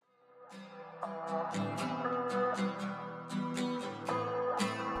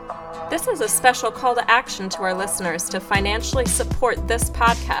This is a special call to action to our listeners to financially support this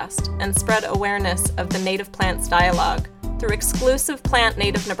podcast and spread awareness of the Native Plants Dialogue through exclusive Plant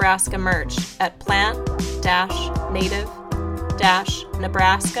Native Nebraska merch at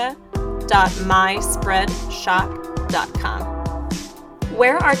plant-native-nebraska.myspreadshop.com.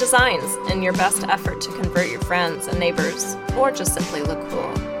 Wear our designs in your best effort to convert your friends and neighbors, or just simply look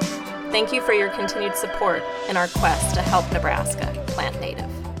cool. Thank you for your continued support in our quest to help Nebraska plant native.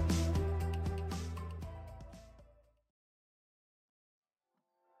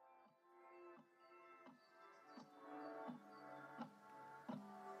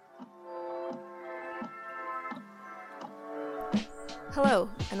 Hello,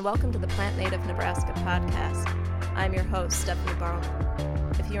 and welcome to the Plant Native Nebraska podcast. I'm your host, Stephanie Barlman.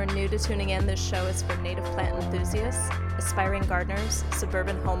 If you are new to tuning in, this show is for native plant enthusiasts, aspiring gardeners,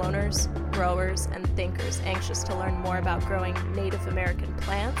 suburban homeowners, growers, and thinkers anxious to learn more about growing Native American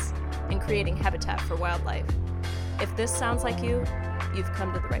plants and creating habitat for wildlife. If this sounds like you, you've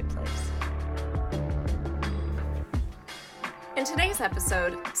come to the right place. In today's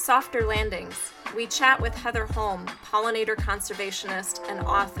episode, Softer Landings, we chat with Heather Holm, pollinator conservationist and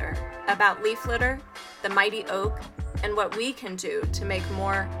author, about leaf litter, the mighty oak, and what we can do to make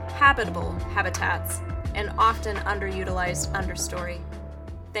more habitable habitats and often underutilized understory.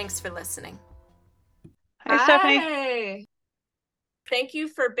 Thanks for listening. Hi, Stephanie. Hi. Thank you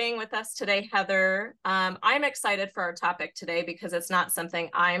for being with us today, Heather. I'm excited for our topic today because it's not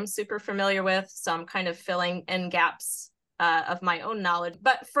something I'm super familiar with, so I'm kind of filling in gaps of my own knowledge.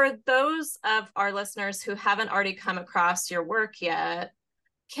 But for those of our listeners who haven't already come across your work yet,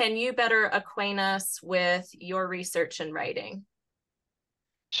 can you better acquaint us with your research and writing?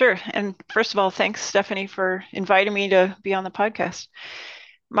 Sure. And first of all, thanks, Stephanie, for inviting me to be on the podcast.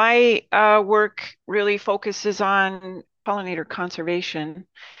 My work really focuses on pollinator conservation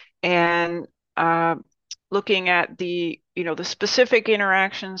and looking at the specific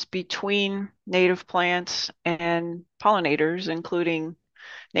interactions between native plants and pollinators, including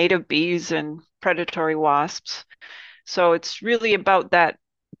native bees and predatory wasps. So it's really about that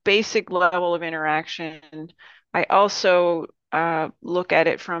basic level of interaction. I also look at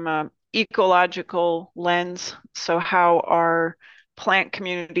it from an ecological lens. So how are plant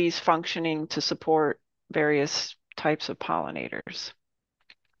communities functioning to support various types of pollinators?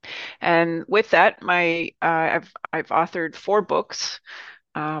 And with that, I've authored 4 books.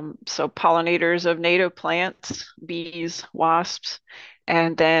 So pollinators of native plants, bees, wasps,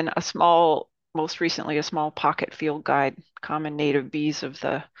 and then most recently, a small pocket field guide, common native bees of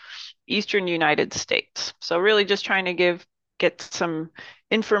the eastern United States. So really just trying to get some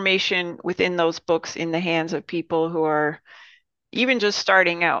information within those books in the hands of people who are even just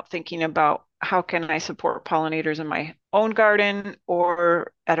starting out, thinking about how can I support pollinators in my own garden,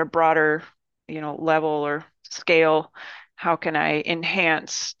 or at a broader, level or scale, how can I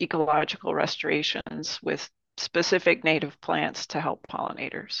enhance ecological restorations with specific native plants to help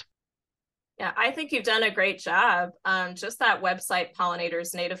pollinators? Yeah, I think you've done a great job. Just that website,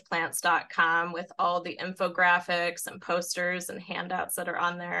 pollinatorsnativeplants.com, with all the infographics and posters and handouts that are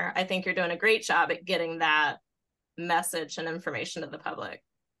on there. I think you're doing a great job at getting that message and information to the public.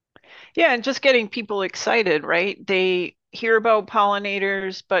 Yeah, and just getting people excited, right? They hear about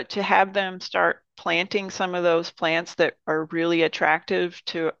pollinators, but to have them start planting some of those plants that are really attractive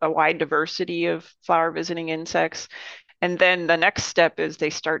to a wide diversity of flower visiting insects. And then the next step is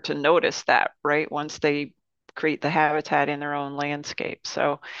they start to notice that, right? Once they create the habitat in their own landscape.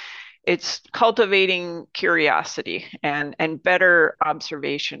 So it's cultivating curiosity and better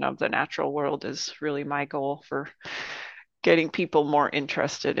observation of the natural world is really my goal for getting people more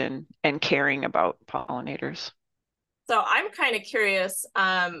interested in and caring about pollinators. So I'm kind of curious,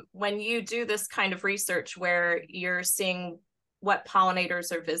 when you do this kind of research where you're seeing what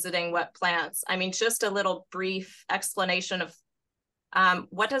pollinators are visiting, what plants, I mean, just a little brief explanation of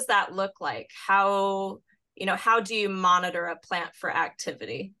what does that look like? How do you monitor a plant for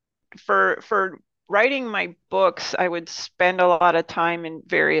activity? For writing my books, I would spend a lot of time in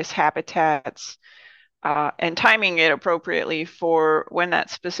various habitats and timing it appropriately for when that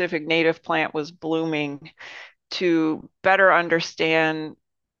specific native plant was blooming to better understand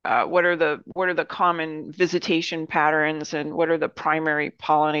what are the common visitation patterns and what are the primary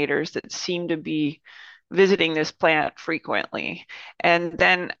pollinators that seem to be visiting this plant frequently. And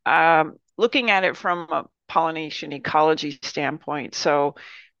then looking at it from a pollination ecology standpoint. So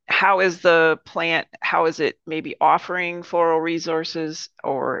how is the plant, how is it maybe offering floral resources,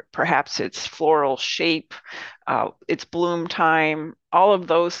 or perhaps its floral shape, its bloom time. All of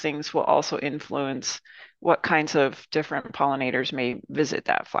those things will also influence what kinds of different pollinators may visit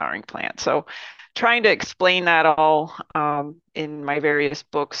that flowering plant. So trying to explain that all in my various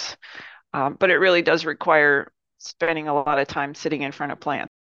books, but it really does require spending a lot of time sitting in front of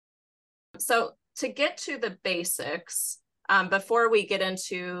plants. So to get to the basics, before we get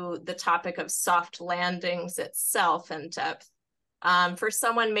into the topic of soft landings itself in depth, for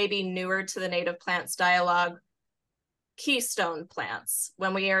someone maybe newer to the native plants dialogue, keystone plants.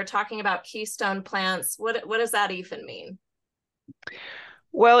 When we are talking about keystone plants, what does that even mean?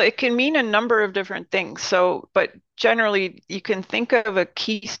 Well, it can mean a number of different things. So, but generally, you can think of a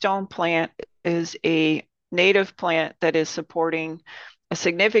keystone plant as a native plant that is supporting a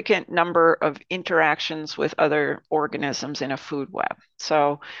significant number of interactions with other organisms in a food web.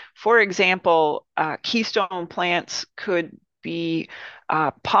 So, for example, keystone plants could be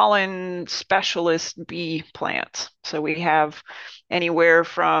pollen specialist bee plants. So we have anywhere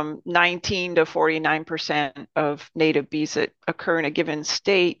from 19 to 49% of native bees that occur in a given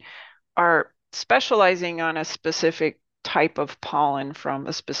state are specializing on a specific type of pollen from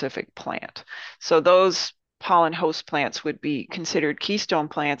a specific plant. So those pollen host plants would be considered keystone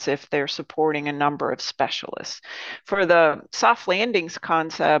plants if they're supporting a number of specialists. For the soft landings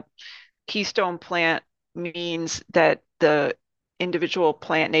concept, keystone plant means that the individual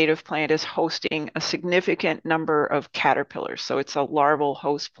plant, native plant, is hosting a significant number of caterpillars. So it's a larval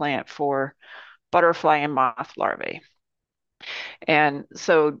host plant for butterfly and moth larvae. And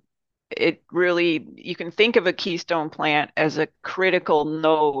so it really, you can think of a keystone plant as a critical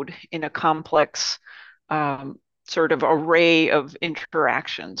node in a complex sort of array of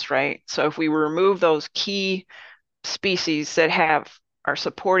interactions, right? So if we remove those key species that are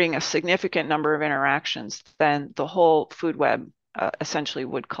supporting a significant number of interactions, then the whole food web essentially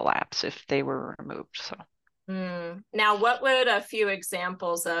would collapse if they were removed. So. Now, what would a few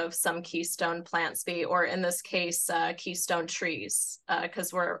examples of some keystone plants be, or in this case, keystone trees?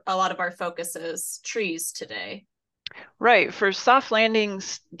 Because a lot of our focus is trees today. Right. For soft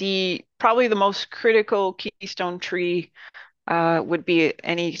landings, probably the most critical keystone tree would be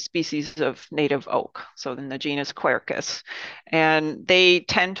any species of native oak, so in the genus Quercus. And they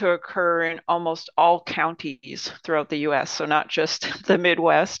tend to occur in almost all counties throughout the US, so not just the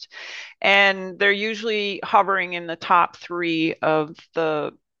Midwest. And they're usually hovering in the top three of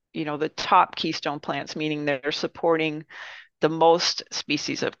the top keystone plants, meaning they're supporting the most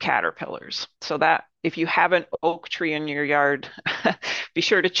species of caterpillars. So that if you have an oak tree in your yard, be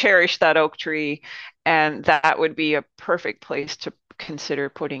sure to cherish that oak tree, and that would be a perfect place to consider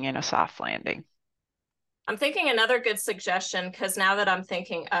putting in a soft landing. I'm thinking another good suggestion, because now that I'm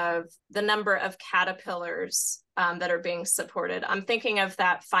thinking of the number of caterpillars that are being supported, I'm thinking of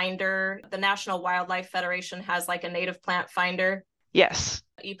that finder. The National Wildlife Federation has like a native plant finder. Yes.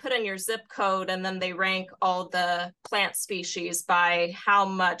 You put in your zip code and then they rank all the plant species by how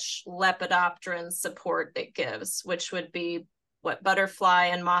much lepidopteran support it gives, which would be what, butterfly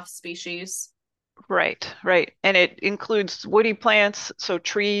and moth species. Right, right. And it includes woody plants, so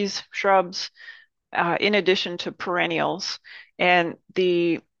trees, shrubs, in addition to perennials. And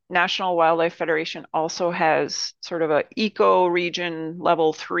the National Wildlife Federation also has sort of a eco-region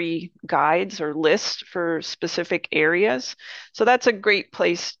level 3 guides or list for specific areas. So that's a great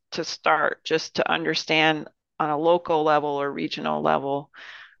place to start, just to understand on a local level or regional level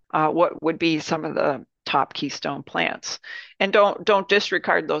what would be some of the top keystone plants. And don't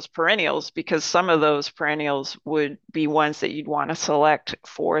disregard those perennials, because some of those perennials would be ones that you'd want to select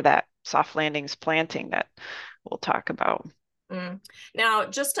for that soft landings planting that we'll talk about. Now,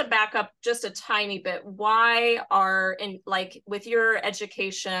 just to back up just a tiny bit, why are, like with your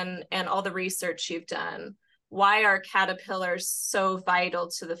education and all the research you've done, why are caterpillars so vital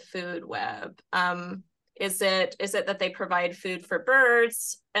to the food web? Is it that they provide food for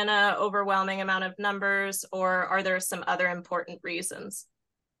birds in an overwhelming amount of numbers, or are there some other important reasons?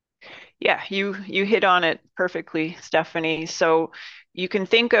 Yeah, you hit on it perfectly, Stephanie. So you can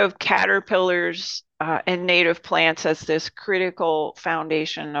think of caterpillars and native plants as this critical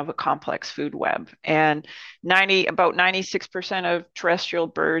foundation of a complex food web. And about 96% of terrestrial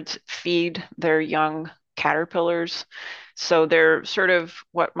birds feed their young caterpillars. So they're sort of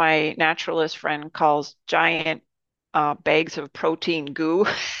what my naturalist friend calls giant bags of protein goo.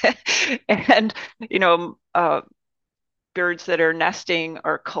 And, birds that are nesting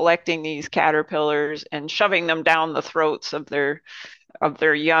are collecting these caterpillars and shoving them down the throats of their of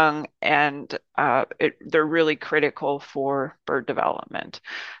their young, and they're really critical for bird development.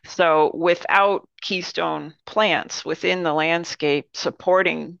 So without keystone plants within the landscape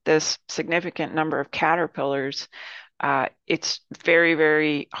supporting this significant number of caterpillars, it's very,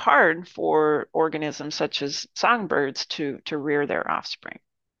 very hard for organisms such as songbirds to rear their offspring.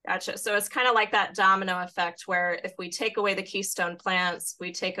 Gotcha. So it's kind of like that domino effect where if we take away the keystone plants,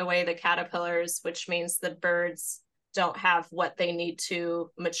 we take away the caterpillars, which means the birds don't have what they need to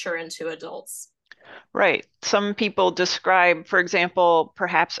mature into adults. Right. Some people describe, for example,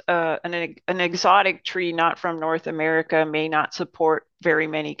 perhaps an exotic tree not from North America may not support very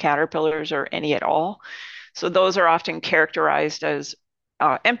many caterpillars or any at all. So those are often characterized as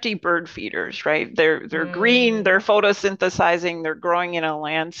empty bird feeders, right? They're green, they're photosynthesizing, they're growing in a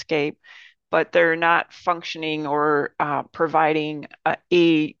landscape, but they're not functioning or providing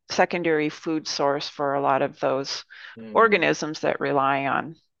a secondary food source for a lot of those organisms that rely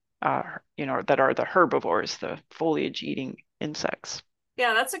on, that are the herbivores, the foliage eating insects.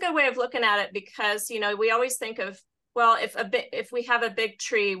 Yeah, that's a good way of looking at it because, we always think of, well, if we have a big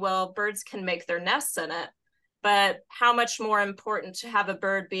tree, well, birds can make their nests in it. But how much more important to have a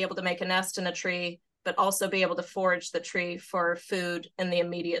bird be able to make a nest in a tree, but also be able to forage the tree for food in the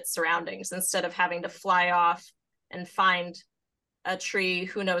immediate surroundings instead of having to fly off and find a tree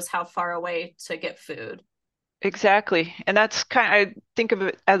who knows how far away to get food. Exactly. And that's I think of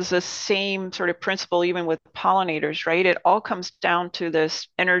it as the same sort of principle even with pollinators, right? It all comes down to this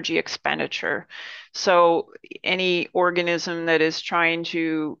energy expenditure. So any organism that is trying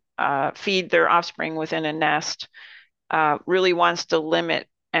to feed their offspring within a nest really wants to limit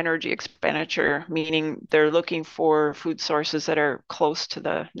energy expenditure, meaning they're looking for food sources that are close to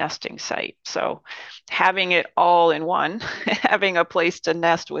the nesting site. So having it all in one, having a place to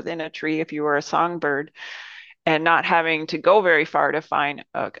nest within a tree if you were a songbird, and not having to go very far to find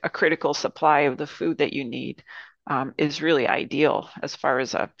a critical supply of the food that you need is really ideal as far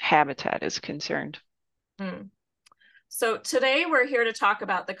as a habitat is concerned. So today we're here to talk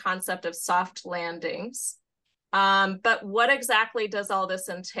about the concept of soft landings. But what exactly does all this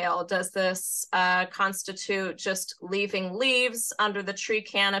entail? Does this constitute just leaving leaves under the tree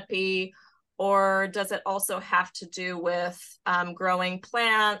canopy? Or does it also have to do with growing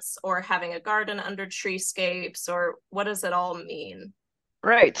plants or having a garden under treescapes? Or what does it all mean?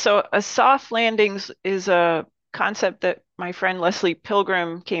 Right. So a soft landings is a concept that my friend Leslie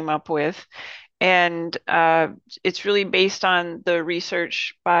Pilgrim came up with. And it's really based on the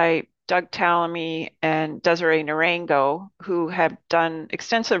research by Doug Tallamy and Desiree Narango, who have done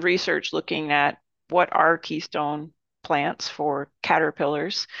extensive research looking at what are keystone plants for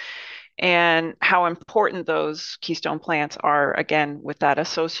caterpillars and how important those keystone plants are, again, with that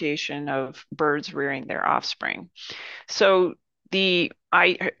association of birds rearing their offspring. So the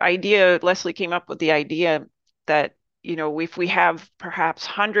idea, Leslie came up with the idea that, if we have perhaps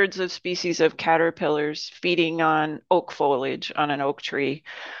hundreds of species of caterpillars feeding on oak foliage on an oak tree,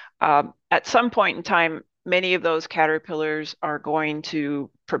 at some point in time, many of those caterpillars are going to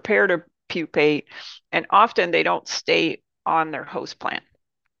prepare to pupate, and often they don't stay on their host plant.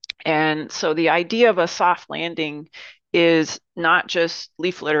 And so the idea of a soft landing is not just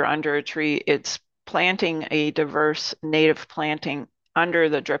leaf litter under a tree, it's planting a diverse native planting under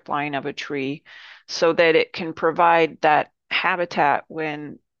the drip line of a tree so that it can provide that habitat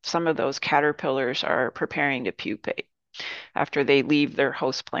when some of those caterpillars are preparing to pupate after they leave their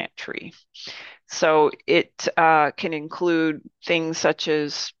host plant tree. So it can include things such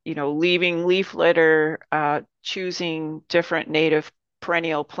as, leaving leaf litter, choosing different native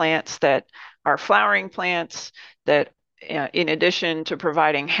perennial plants that are flowering plants that, in addition to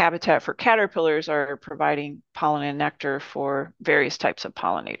providing habitat for caterpillars, are providing pollen and nectar for various types of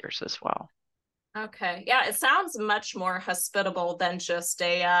pollinators as well. Okay. Yeah, it sounds much more hospitable than just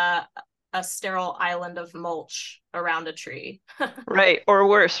a sterile island of mulch around a tree. Right. Or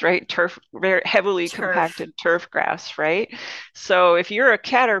worse, right? Turf, very heavily compacted turf grass, right? So if you're a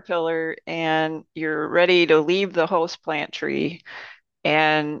caterpillar and you're ready to leave the host plant tree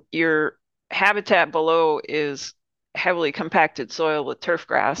and your habitat below is heavily compacted soil with turf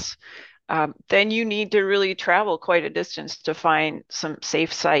grass, then you need to really travel quite a distance to find some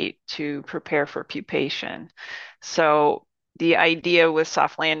safe site to prepare for pupation. So the idea with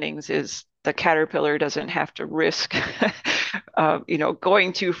soft landings is the caterpillar doesn't have to risk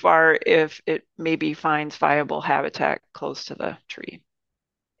going too far if it maybe finds viable habitat close to the tree.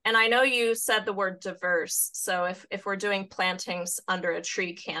 And I know you said the word diverse. So if we're doing plantings under a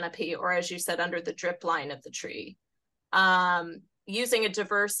tree canopy, or as you said, under the drip line of the tree, using a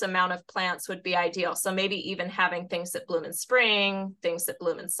diverse amount of plants would be ideal. So maybe even having things that bloom in spring, things that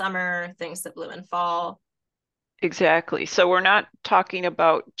bloom in summer, things that bloom in fall. Exactly. So we're not talking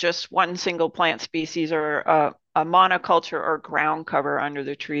about just one single plant species or a monoculture or ground cover under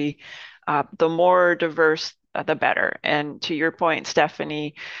the tree. The more diverse, the better. And to your point,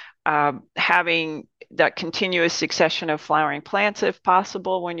 Stephanie, having that continuous succession of flowering plants, if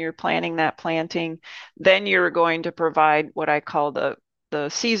possible, when you're planning that planting, then you're going to provide what I call the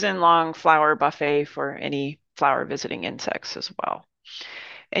season-long flower buffet for any flower visiting insects as well.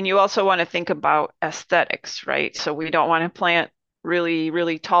 And you also want to think about aesthetics, right? So we don't want to plant really,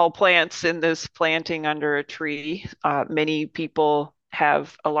 really tall plants in this planting under a tree. Many people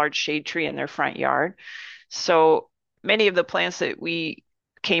have a large shade tree in their front yard. So many of the plants that we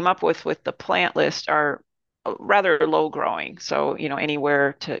came up with the plant list are rather low growing. So,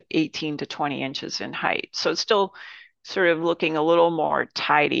 anywhere to 18 to 20 inches in height. So it's still sort of looking a little more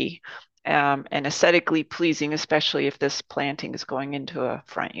tidy and aesthetically pleasing, especially if this planting is going into a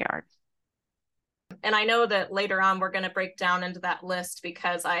front yard. And I know that later on we're going to break down into that list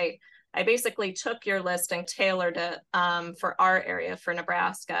because I basically took your list and tailored it for our area for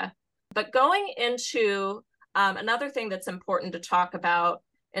Nebraska. But going into another thing that's important to talk about,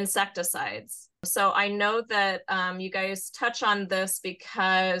 insecticides. So I know that you guys touch on this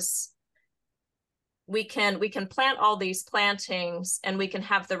because we can plant all these plantings and we can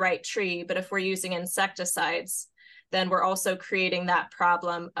have the right tree, but if we're using insecticides, then we're also creating that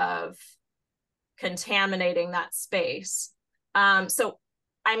problem of contaminating that space. So,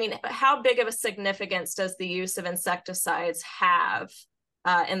 I mean, how big of a significance does the use of insecticides have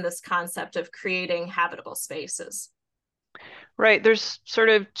in this concept of creating habitable spaces? Right. There's sort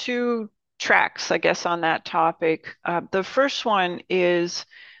of two tracks, I guess, on that topic. The first one is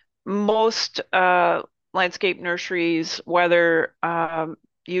most landscape nurseries, whether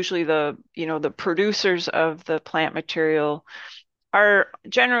usually the producers of the plant material are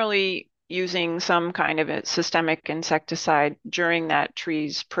generally using some kind of a systemic insecticide during that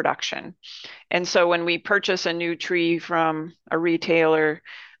tree's production. And so when we purchase a new tree from a retailer,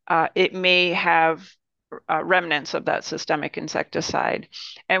 it may have remnants of that systemic insecticide.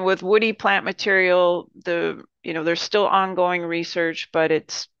 And with woody plant material, there's still ongoing research, but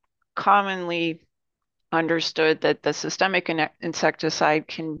it's commonly understood that the systemic insecticide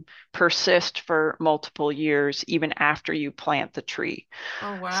can persist for multiple years even after you plant the tree.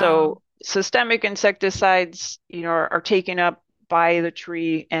 Oh, wow. So systemic insecticides, are taken up by the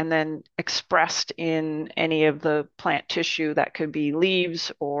tree and then expressed in any of the plant tissue that could be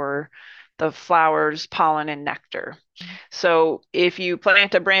leaves or the flowers, pollen, and nectar. So if you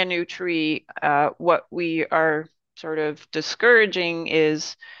plant a brand new tree, what we are sort of discouraging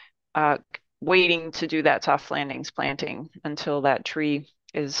is waiting to do that soft landings planting until that tree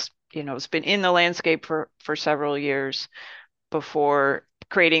has been in the landscape for several years before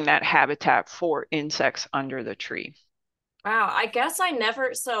creating that habitat for insects under the tree. Wow, I guess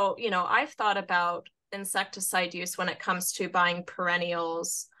I've thought about insecticide use when it comes to buying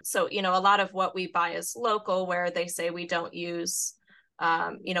perennials. So, a lot of what we buy is local, where they say we don't use,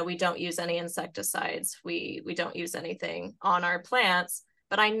 we don't use any insecticides. We don't use anything on our plants.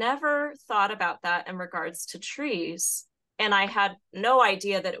 But I never thought about that in regards to trees. And I had no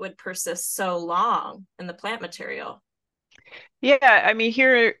idea that it would persist so long in the plant material. Yeah, I mean,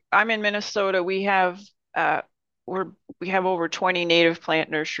 here I'm in Minnesota. We have we have over 20 native plant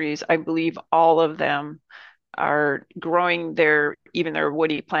nurseries. I believe all of them are growing even their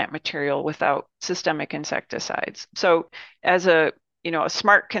woody plant material without systemic insecticides. So as a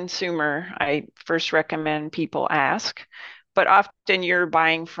smart consumer, I first recommend people ask, but often you're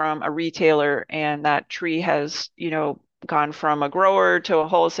buying from a retailer and that tree has, gone from a grower to a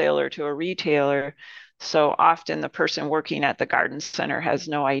wholesaler to a retailer. So often the person working at the garden center has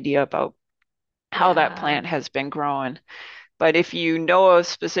no idea about how that plant has been growing. But if you know of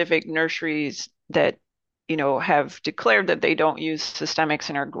specific nurseries that, have declared that they don't use systemics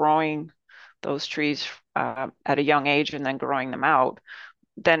and are growing those trees at a young age and then growing them out,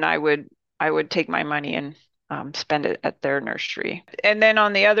 then I would take my money and spend it at their nursery. And then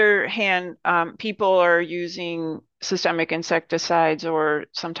on the other hand, people are using systemic insecticides or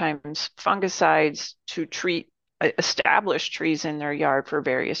sometimes fungicides to treat established trees in their yard for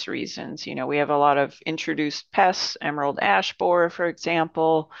various reasons. We have a lot of introduced pests, emerald ash borer, for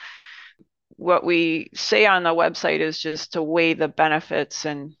example. What we say on the website is just to weigh the benefits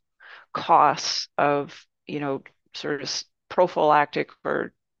and costs of, sort of prophylactic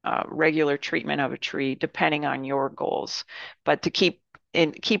or regular treatment of a tree, depending on your goals. But to keep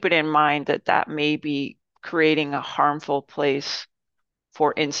it in mind that may be creating a harmful place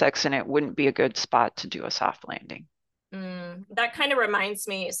for insects, and it wouldn't be a good spot to do a soft landing. That kind of reminds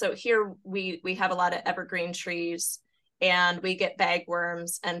me. So here we have a lot of evergreen trees, and we get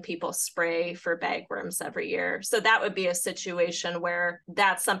bagworms, and people spray for bagworms every year. So that would be a situation where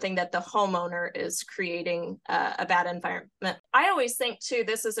that's something that the homeowner is creating a bad environment. I always think too,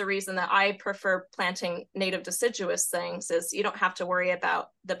 this is a reason that I prefer planting native deciduous things, is you don't have to worry about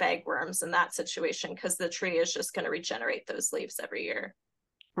the bagworms in that situation because the tree is just going to regenerate those leaves every year.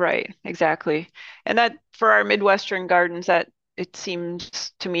 Right, exactly. And that for our Midwestern gardens, that it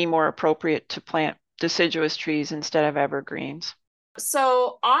seems to me more appropriate to plant deciduous trees instead of evergreens.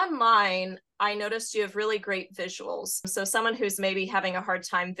 So online, I noticed you have really great visuals. So someone who's maybe having a hard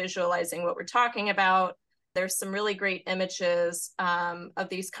time visualizing what we're talking about, there's some really great images of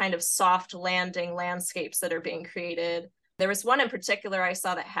these kind of soft landing landscapes that are being created. There was one in particular I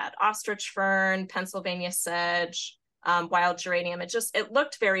saw that had ostrich fern, Pennsylvania sedge, wild geranium. It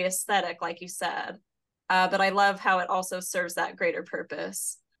looked very aesthetic, like you said, but I love how it also serves that greater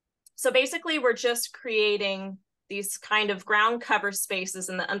purpose. So basically, we're just creating these kind of ground cover spaces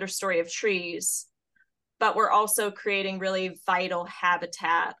in the understory of trees, but we're also creating really vital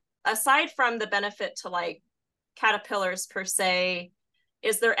habitat. Aside from the benefit to like caterpillars per se,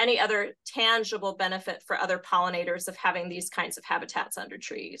 is there any other tangible benefit for other pollinators of having these kinds of habitats under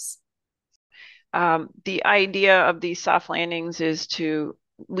trees? The idea of these soft landings is to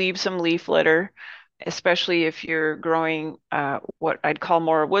leave some leaf litter, especially if you're growing what I'd call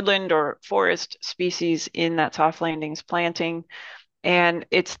more woodland or forest species in that soft landings planting. And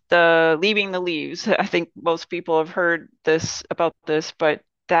it's the leaving the leaves. I think most people have heard about this, but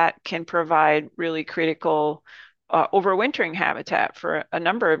that can provide really critical overwintering habitat for a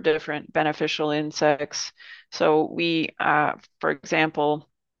number of different beneficial insects. So for example,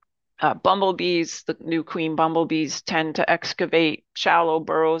 bumblebees, the new queen bumblebees, tend to excavate shallow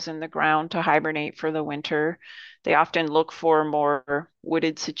burrows in the ground to hibernate for the winter. They often look for more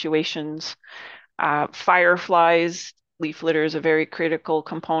wooded situations. Fireflies, leaf litter is a very critical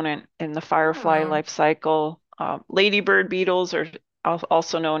component in the firefly life cycle. Ladybird beetles are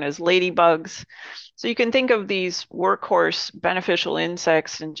also known as ladybugs. So you can think of these workhorse beneficial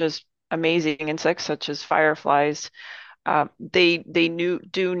insects and just amazing insects such as fireflies. They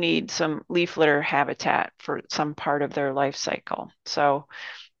do need some leaf litter habitat for some part of their life cycle. So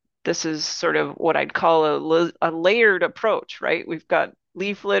this is sort of what I'd call a layered approach, right? We've got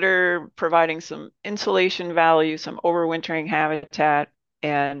leaf litter providing some insulation value, some overwintering habitat,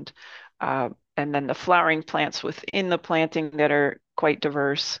 and then the flowering plants within the planting that are quite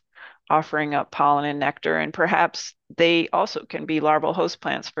diverse, offering up pollen and nectar, and perhaps they also can be larval host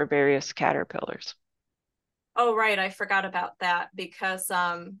plants for various caterpillars. Oh, right. I forgot about that because,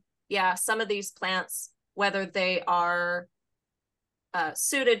 yeah, some of these plants, whether they are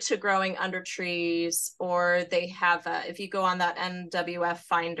suited to growing under trees or they have, if you go on that NWF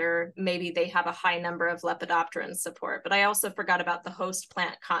finder, maybe they have a high number of lepidopteran support. But I also forgot about the host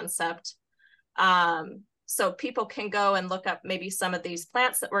plant concept. So people can go and look up maybe some of these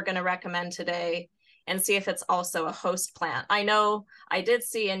plants that we're going to recommend today and see if it's also a host plant. I know I did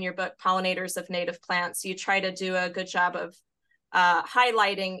see in your book, Pollinators of Native Plants, you try to do a good job of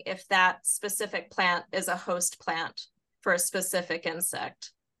highlighting if that specific plant is a host plant for a specific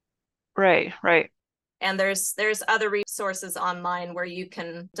insect. Right, right. And there's other resources online where you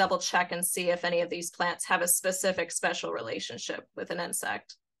can double check and see if any of these plants have a specific special relationship with an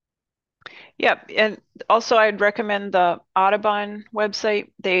insect. Yeah, and also I'd recommend the Audubon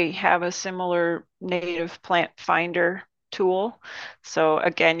website. They have a similar native plant finder tool. So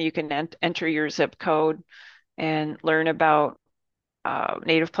again, you can enter your zip code and learn about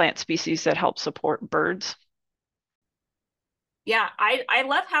native plant species that help support birds. Yeah, I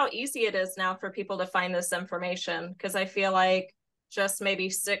love how easy it is now for people to find this information because I feel like just maybe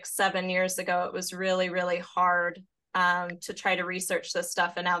 6-7 years ago, it was really, really hard to try to research this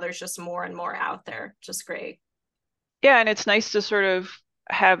stuff. And now there's just more and more out there. Just great. Yeah, and it's nice to sort of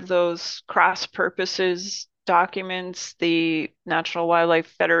have those cross purposes documents. The National Wildlife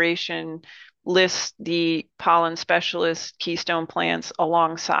Federation lists the pollen specialist keystone plants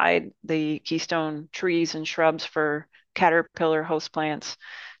alongside the keystone trees and shrubs for caterpillar host plants.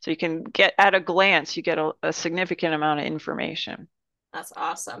 So you can get at a glance, you get a significant amount of information. That's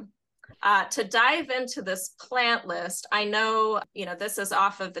awesome. To dive into this plant list, I know, this is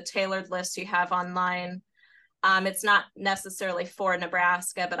off of the tailored list you have online. It's not necessarily for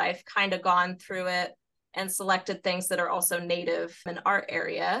Nebraska, but I've kind of gone through it and selected things that are also native in our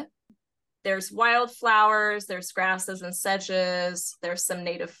area. There's wildflowers, there's grasses and sedges, there's some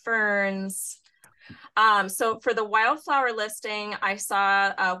native ferns. So for the wildflower listing, I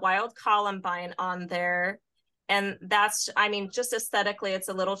saw a wild columbine on there. And that's, I mean, just aesthetically, it's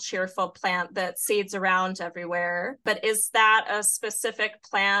a little cheerful plant that seeds around everywhere. But is that a specific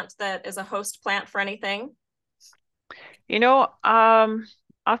plant that is a host plant for anything? You know,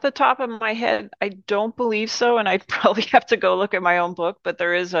 off the top of my head, I don't believe so, and I'd probably have to go look at my own book, but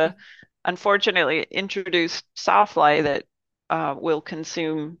there is a unfortunately introduced sawfly that will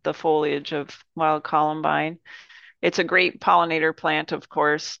consume the foliage of wild columbine. It's a great pollinator plant, of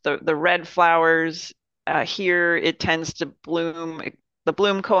course. The red flowers here, it tends to bloom. The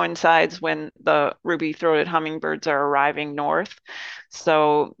bloom coincides when the ruby-throated hummingbirds are arriving north.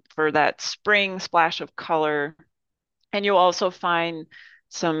 So for that spring splash of color, and you'll also find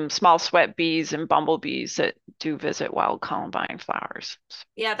some small sweat bees and bumblebees that do visit wild columbine flowers.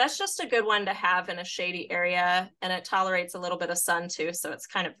 Yeah, that's just a good one to have in a shady area, and it tolerates a little bit of sun too, so it's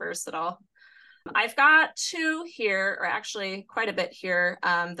kind of versatile. I've got two here, or actually quite a bit here,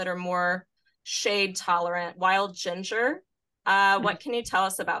 that are more shade tolerant. Wild ginger. What can you tell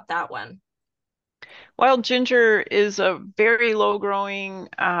us about that one? Wild ginger is a very low growing,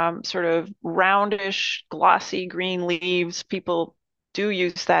 sort of roundish, glossy green leaves. People do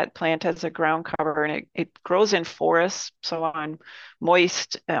use that plant as a ground cover, and it grows in forests, so on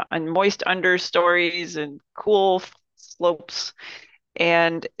moist understories and cool slopes.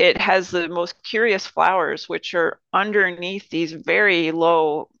 And it has the most curious flowers, which are underneath these very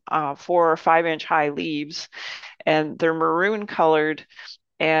low, 4 or 5 inch high leaves, and they're maroon colored.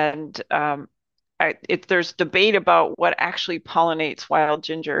 And there's debate about what actually pollinates wild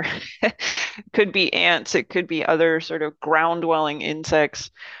ginger. It could be ants, it could be other sort of ground dwelling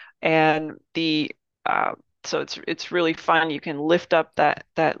insects, and the so it's really fun. You can lift up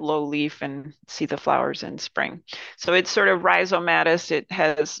that low leaf and see the flowers in spring. So it's sort of rhizomatous. It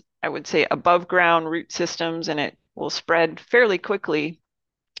has, I would say, above ground root systems, and it will spread fairly quickly.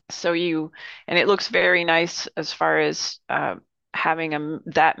 And it looks very nice as far as having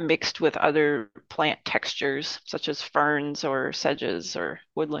that mixed with other plant textures, such as ferns or sedges or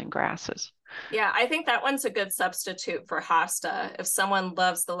woodland grasses. Yeah, I think that one's a good substitute for hosta. If someone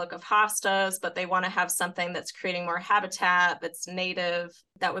loves the look of hostas, but they want to have something that's creating more habitat, that's native,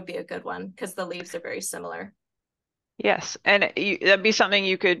 that would be a good one because the leaves are very similar. Yes, and that'd be something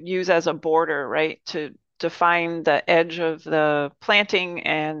you could use as a border, right? To define the edge of the planting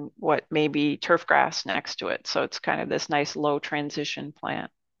and what may be turf grass next to it. So it's kind of this nice low transition plant.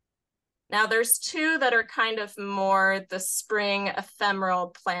 Now there's two that are kind of more the spring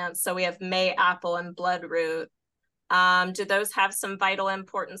ephemeral plants. So we have May apple and bloodroot. Do those have some vital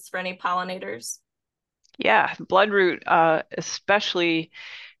importance for any pollinators? Yeah, bloodroot, especially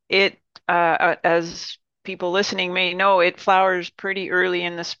it, as people listening may know, it flowers pretty early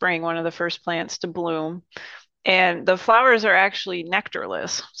in the spring, one of the first plants to bloom. And the flowers are actually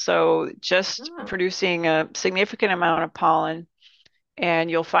nectarless, so just Oh. producing a significant amount of pollen.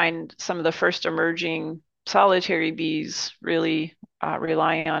 And you'll find some of the first emerging solitary bees really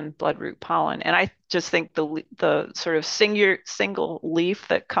rely on bloodroot pollen. And I just think the sort of single leaf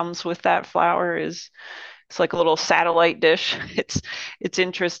that comes with that flower is it's like a little satellite dish. It's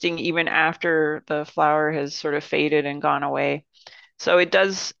interesting even after the flower has sort of faded and gone away. So it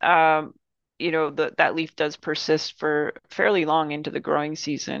does, that leaf does persist for fairly long into the growing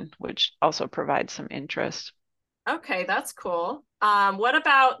season, which also provides some interest. Okay, that's cool. What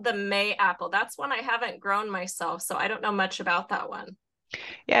about the May apple? That's one I haven't grown myself, so I don't know much about that one.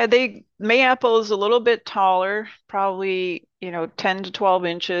 Yeah, mayapple is a little bit taller, probably, 10 to 12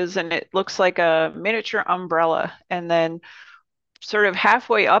 inches, and it looks like a miniature umbrella. And then sort of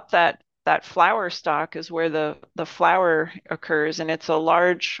halfway up that flower stalk is where the flower occurs, and it's a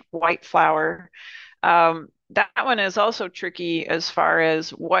large white flower. That one is also tricky as far as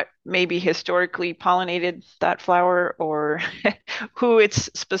what maybe historically pollinated that flower or who its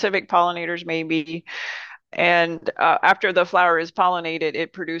specific pollinators may be. And after the flower is pollinated,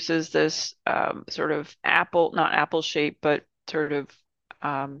 it produces this sort of apple, not apple shape, but sort of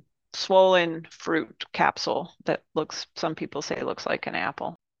swollen fruit capsule that some people say looks like an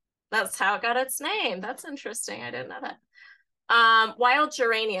apple. That's how it got its name. That's interesting. I didn't know that. Wild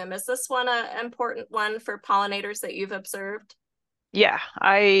geranium, is this one an important one for pollinators that you've observed? Yeah,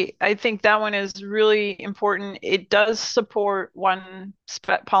 I think that one is really important. It does support one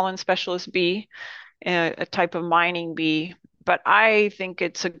pollen specialist bee, a type of mining bee, but I think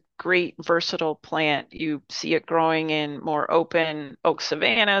it's a great versatile plant. You see it growing in more open oak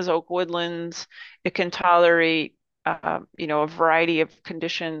savannas, oak woodlands. It can tolerate, a variety of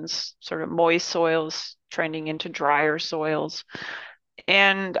conditions, sort of moist soils trending into drier soils.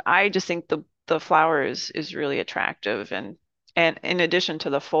 And I just think the the flower is really attractive, and in addition to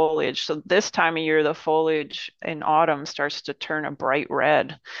the foliage. So this time of year, the foliage in autumn starts to turn a bright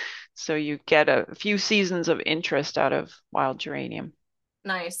red. So you get a few seasons of interest out of wild geranium.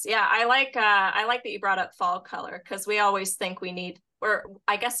 Nice. Yeah, I like that you brought up fall color because we always think we need, or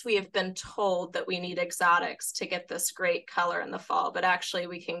I guess we have been told that we need exotics to get this great color in the fall, but actually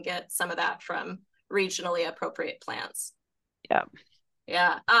we can get some of that from regionally appropriate plants. Yeah.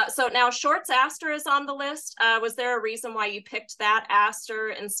 Yeah. So now Short's aster is on the list. Was there a reason why you picked that aster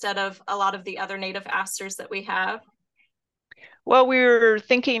instead of a lot of the other native asters that we have? Well, we were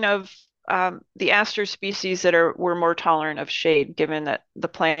thinking of the aster species that were more tolerant of shade, given that the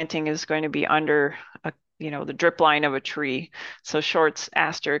planting is going to be under the drip line of a tree. So Short's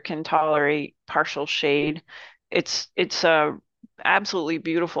aster can tolerate partial shade. It's a absolutely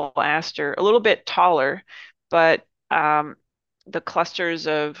beautiful aster, a little bit taller, but the clusters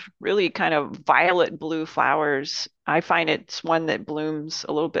of really kind of violet blue flowers, I find it's one that blooms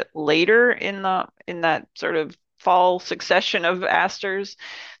a little bit later in that sort of fall succession of asters.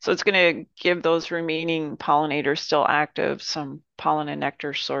 So it's going to give those remaining pollinators still active some pollen and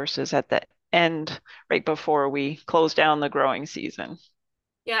nectar sources at the end, right before we close down the growing season.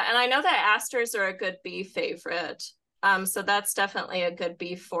 Yeah, and I know that asters are a good bee favorite. So that's definitely a good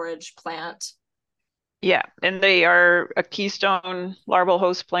bee forage plant. Yeah, and they are a keystone larval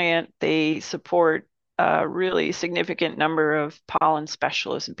host plant. They support a really significant number of pollen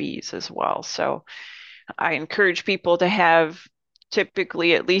specialist bees as well. So I encourage people to have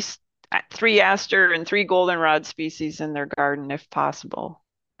typically at least three aster and three goldenrod species in their garden if possible.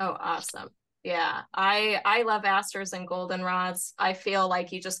 Oh, awesome. Yeah, I love asters and goldenrods. I feel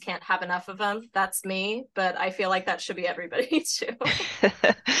like you just can't have enough of them. That's me, but I feel like that should be everybody too.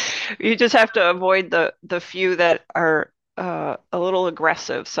 You just have to avoid the few that are a little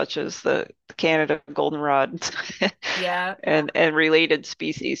aggressive, such as the Canada goldenrod Yeah. and related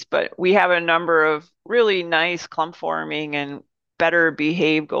species. But we have a number of really nice clump forming and better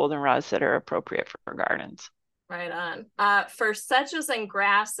behaved goldenrods that are appropriate for gardens. Right on. For sedges and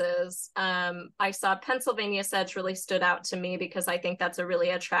grasses, I saw Pennsylvania sedge really stood out to me because I think that's a really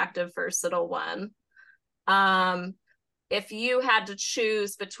attractive, versatile one. Um, if you had to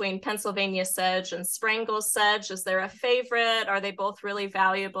choose between Pennsylvania sedge and Sprengel sedge, is there a favorite? Are they both really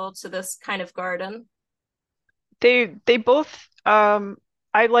valuable to this kind of garden? They both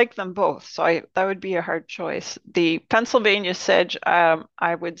I like them both, so I that would be a hard choice. The Pennsylvania sedge,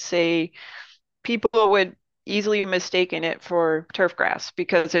 I would say people would easily mistaken it for turf grass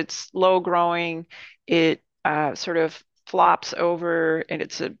because it's low growing. It sort of flops over, and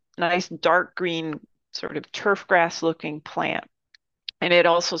it's a nice dark green sort of turf grass looking plant. And it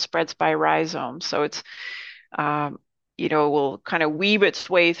also spreads by rhizome, so it's um, will kind of weave its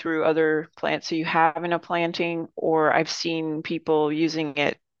way through other plants that you have in a planting, or I've seen people using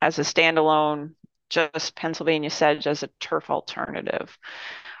it as a standalone, just Pennsylvania sedge as a turf alternative.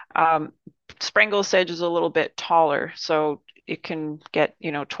 Um, Sprengel sedge is a little bit taller, so it can get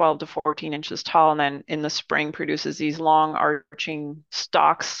 12 to 14 inches tall, and then in the spring produces these long arching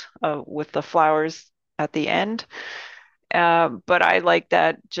stalks with the flowers at the end. But I like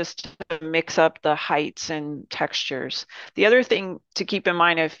that just to mix up the heights and textures. The other thing to keep in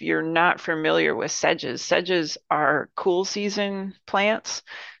mind if you're not familiar with sedges, sedges are cool season plants.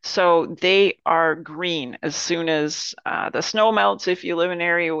 So they are green as soon as the snow melts, if you live in an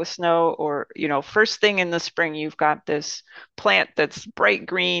area with snow, or, first thing in the spring, you've got this plant that's bright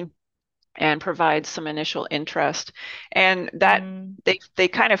green and provides some initial interest. And that they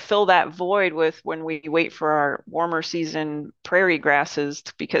kind of fill that void with when we wait for our warmer season prairie grasses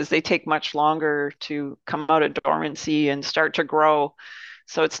because they take much longer to come out of dormancy and start to grow.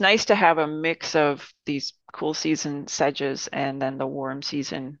 So it's nice to have a mix of these cool season sedges and then the warm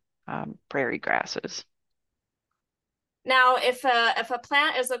season prairie grasses. Now, if a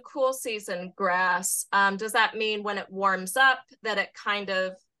plant is a cool season grass, does that mean when it warms up that it kind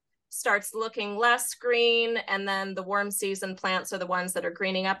of starts looking less green, and then the warm season plants are the ones that are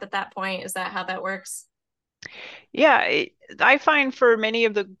greening up at that point? Is that how that works? Yeah, I find for many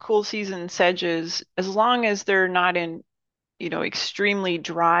of the cool season sedges, as long as they're not in, extremely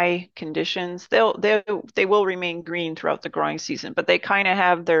dry conditions, they will remain green throughout the growing season, but they kind of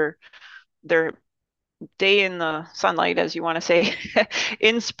have their day in the sunlight, as you want to say,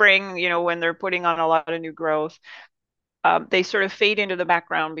 in spring, when they're putting on a lot of new growth. They sort of fade into the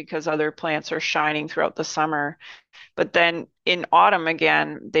background because other plants are shining throughout the summer. But then in autumn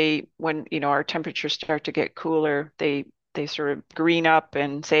again, when our temperatures start to get cooler, they sort of green up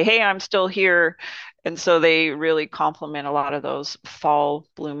and say, hey, I'm still here. And so they really complement a lot of those fall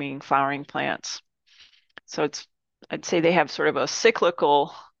blooming flowering plants. So I'd say they have sort of a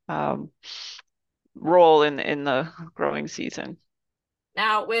cyclical role in the growing season.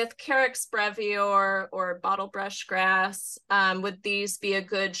 Now, with Carex brevior or bottlebrush grass, would these be a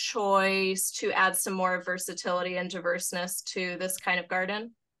good choice to add some more versatility and diverseness to this kind of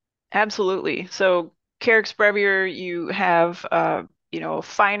garden? Absolutely. So Carex brevior, you have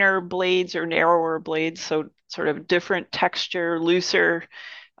finer blades or narrower blades, so sort of different texture, looser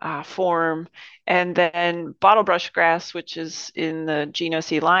form. And then bottlebrush grass, which is in the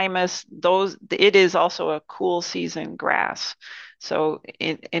genus Elymus, it is also a cool season grass. So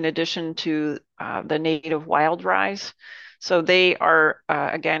in addition to the native wild rye, so they are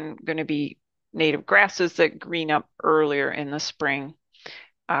again going to be native grasses that green up earlier in the spring.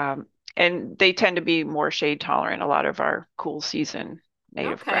 And they tend to be more shade tolerant, a lot of our cool season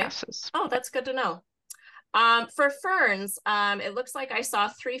native grasses. Oh, that's good to know. For ferns, it looks like I saw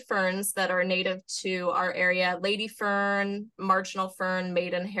 3 ferns that are native to our area: lady fern, marginal fern,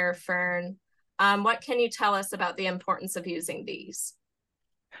 maidenhair fern. What can you tell us about the importance of using these?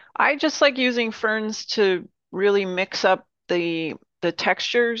 I just like using ferns to really mix up the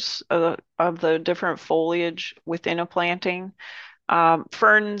textures of the different foliage within a planting.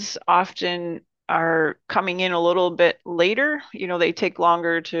 Ferns often are coming in a little bit later. They take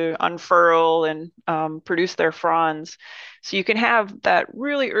longer to unfurl and produce their fronds. So you can have that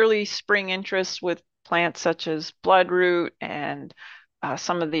really early spring interest with plants such as bloodroot and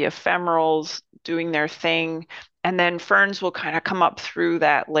some of the ephemerals doing their thing. And then ferns will kind of come up through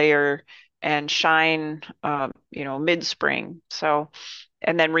that layer and shine, mid-spring. So,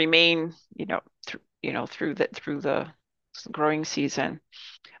 and then remain, through the growing season.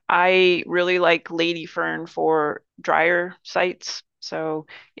 I really like lady fern for drier sites. So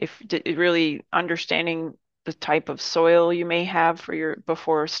if really understanding the type of soil you may have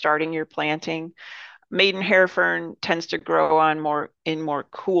before starting your planting. Maidenhair fern tends to grow in more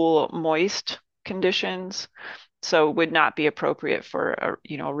cool, moist conditions, so would not be appropriate for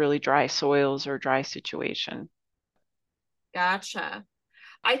really dry soils or dry situation. Gotcha.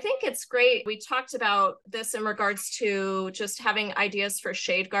 I think it's great. We talked about this in regards to just having ideas for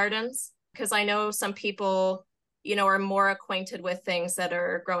shade gardens, because I know some people, are more acquainted with things that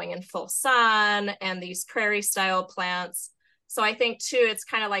are growing in full sun and these prairie style plants. So I think too, it's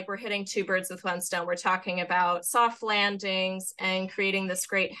kind of like we're hitting 2 birds with 1 stone. We're talking about soft landings and creating this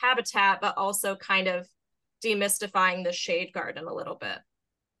great habitat, but also kind of demystifying the shade garden a little bit.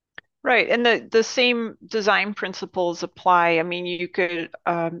 Right, and the same design principles apply. I mean, you could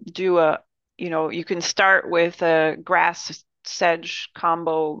you can start with a grass sedge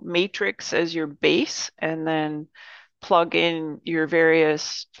combo matrix as your base, and then plug in your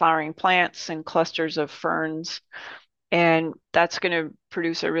various flowering plants and clusters of ferns, and that's going to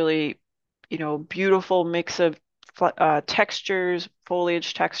produce a really, beautiful mix of textures,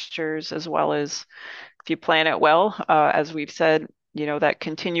 foliage textures, as well as if you plan it well, as we've said, that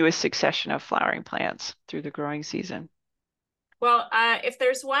continuous succession of flowering plants through the growing season. Well, if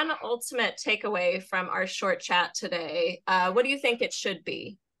there's one ultimate takeaway from our short chat today, what do you think it should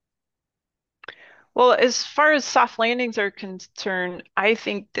be? Well, as far as soft landings are concerned, I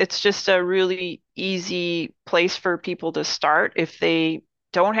think it's just a really easy place for people to start if they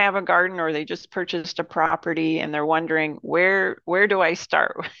don't have a garden or they just purchased a property and they're wondering where do I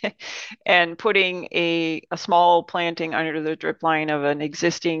start? And putting a small planting under the drip line of an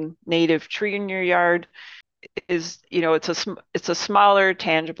existing native tree in your yard is, it's a smaller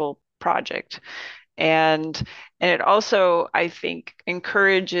tangible project. And it also, I think,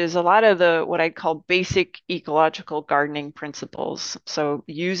 encourages a lot of the what I'd call basic ecological gardening principles. So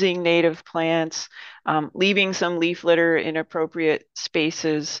using native plants, leaving some leaf litter in appropriate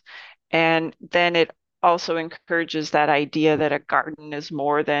spaces, and then it also encourages that idea that a garden is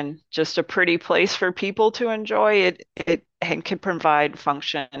more than just a pretty place for people to enjoy. It can provide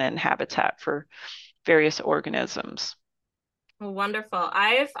function and habitat for various organisms. Wonderful.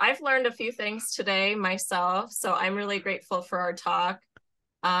 I've learned a few things today myself, so I'm really grateful for our talk.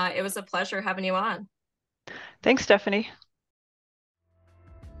 It was a pleasure having you on. Thanks, Stephanie.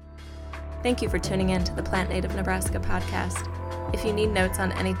 Thank you for tuning in to the Plant Native Nebraska podcast. If you need notes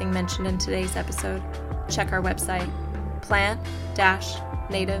on anything mentioned in today's episode, check our website,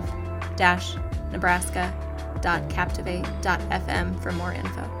 plant-native-nebraska.captivate.fm for more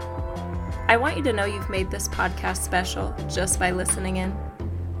info. I want you to know you've made this podcast special just by listening in.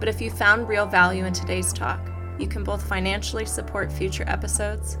 But if you found real value in today's talk, you can both financially support future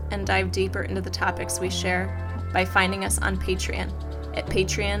episodes and dive deeper into the topics we share by finding us on Patreon at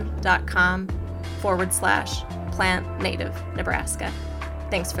patreon.com/Plant Native Nebraska.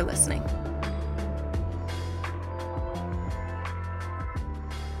 Thanks for listening.